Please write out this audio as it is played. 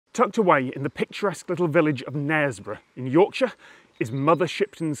Tucked away in the picturesque little village of Knaresborough in Yorkshire is Mother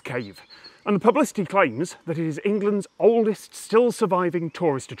Shipton's cave, and the publicity claims that it is England's oldest still surviving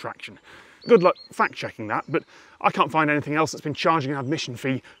tourist attraction. Good luck fact-checking that, but I can't find anything else that's been charging an admission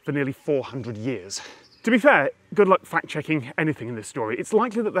fee for nearly 400 years. To be fair, good luck fact-checking anything in this story. It's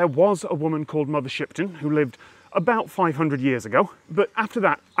likely that there was a woman called Mother Shipton who lived about 500 years ago, but after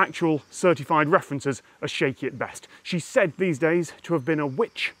that, actual certified references are shaky at best. She's said these days to have been a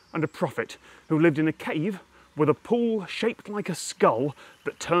witch and a prophet who lived in a cave with a pool shaped like a skull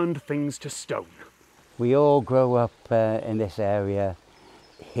that turned things to stone. We all grow up in this area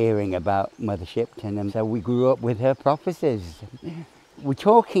hearing about Mother Shipton, and so we grew up with her prophecies. We're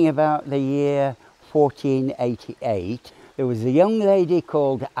talking about the year 1488. There was a young lady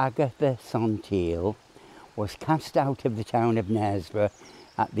called Agatha Sontiel, was cast out of the town of Knaresborough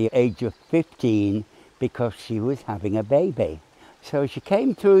at the age of 15 because she was having a baby. So she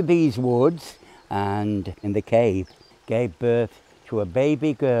came through these woods and in the cave gave birth to a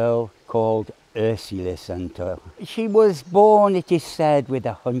baby girl called Ursula Sontiel. She was born, it is said, with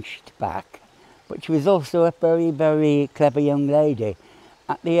a hunched back, but she was also a very, very clever young lady.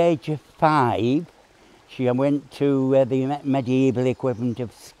 At the age of 5, she went to the medieval equivalent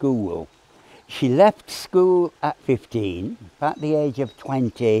of school. She left school at 15. At the age of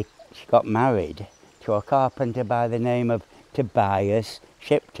 20, she got married to a carpenter by the name of Tobias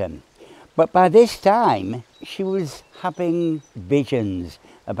Shipton. But by this time, she was having visions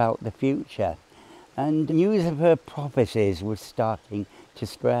about the future, and news of her prophecies was starting to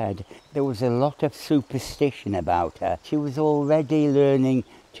spread. There was a lot of superstition about her. She was already learning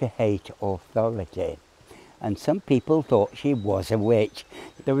to hate authority, and some people thought she was a witch.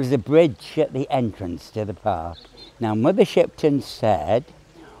 There was a bridge at the entrance to the park. Now, Mother Shipton said,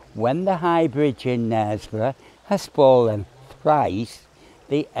 when the high bridge in Knaresborough has fallen thrice,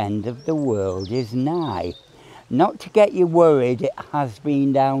 the end of the world is nigh. Not to get you worried, it has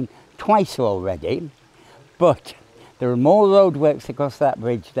been down twice already, but there are more roadworks across that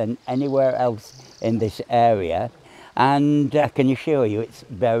bridge than anywhere else in this area, and I can assure you it's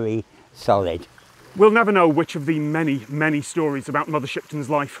very solid. We'll never know which of the many, many stories about Mother Shipton's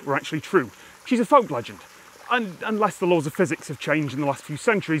life were actually true. She's a folk legend, and unless the laws of physics have changed in the last few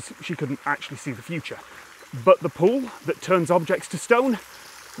centuries, she couldn't actually see the future. But the pool that turns objects to stone,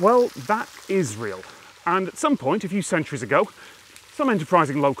 well, that is real. And at some point, a few centuries ago, some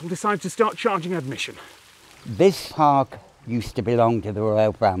enterprising local decided to start charging admission. This park used to belong to the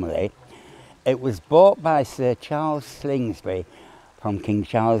royal family. It was bought by Sir Charles Slingsbury from King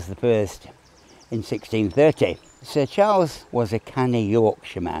Charles I in 1630. Sir Charles was a canny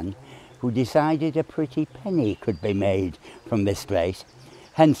Yorkshireman who decided a pretty penny could be made from this place.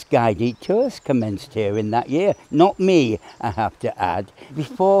 Hence guided tours commenced here in that year. Not me, I have to add.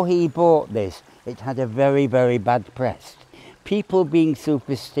 Before he bought this, it had a very, very bad press. People being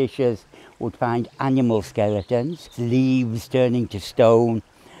superstitious would find animal skeletons, leaves turning to stone,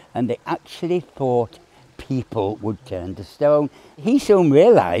 and they actually thought people would turn to stone. He soon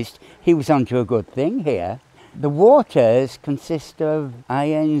realised he was onto a good thing here. The waters consist of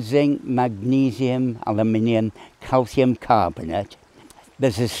iron, zinc, magnesium, aluminium, calcium carbonate.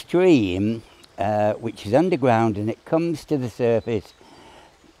 There's a stream which is underground, and it comes to the surface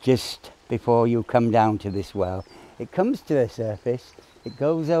just before you come down to this well. It comes to the surface, it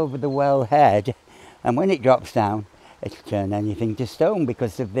goes over the well head, and when it drops down, it'll turn anything to stone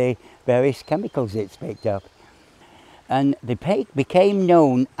because of the various chemicals it's picked up. And the became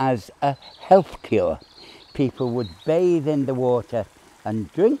known as a health cure. People would bathe in the water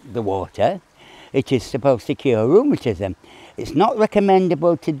and drink the water. It is supposed to cure rheumatism. It's not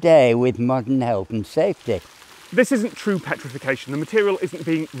recommendable today with modern health and safety. This isn't true petrification. The material isn't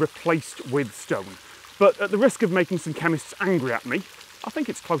being replaced with stone. But at the risk of making some chemists angry at me, I think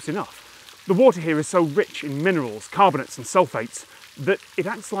it's close enough. The water here is so rich in minerals, carbonates and sulfates that it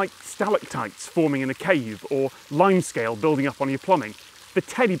acts like stalactites forming in a cave or limescale building up on your plumbing. The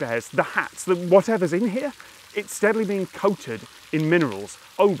teddy bears, the hats, whatever's in here, it's steadily being coated in minerals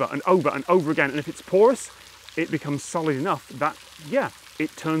over and over and over again, and if it's porous, it becomes solid enough that, yeah,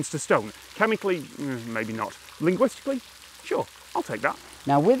 it turns to stone. Chemically, maybe not. Linguistically, sure, I'll take that.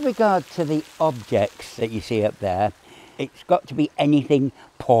 Now, with regard to the objects that you see up there, it's got to be anything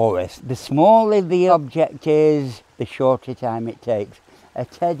porous. The smaller the object is, the shorter time it takes. A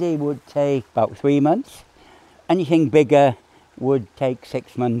teddy would take about 3 months. Anything bigger would take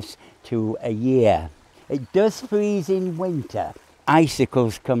 6 months to a year. It does freeze in winter.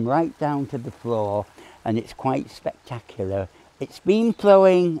 Icicles come right down to the floor, and it's quite spectacular. It's been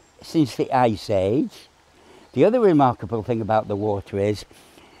flowing since the Ice Age. The other remarkable thing about the water is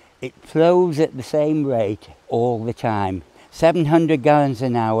It flows at the same rate all the time, 700 gallons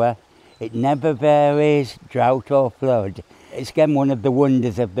an hour. It never varies, drought or flood. It's again one of the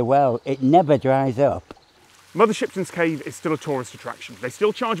wonders of the well. It never dries up. Mother Shipton's Cave is still a tourist attraction. They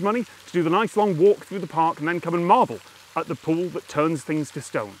still charge money to do the nice long walk through the park and then come and marvel at the pool that turns things to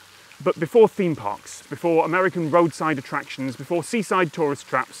stone. But before theme parks, before American roadside attractions, before seaside tourist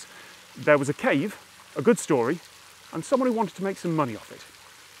traps, there was a cave, a good story, and someone who wanted to make some money off it.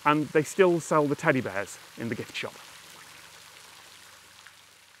 And they still sell the teddy bears in the gift shop.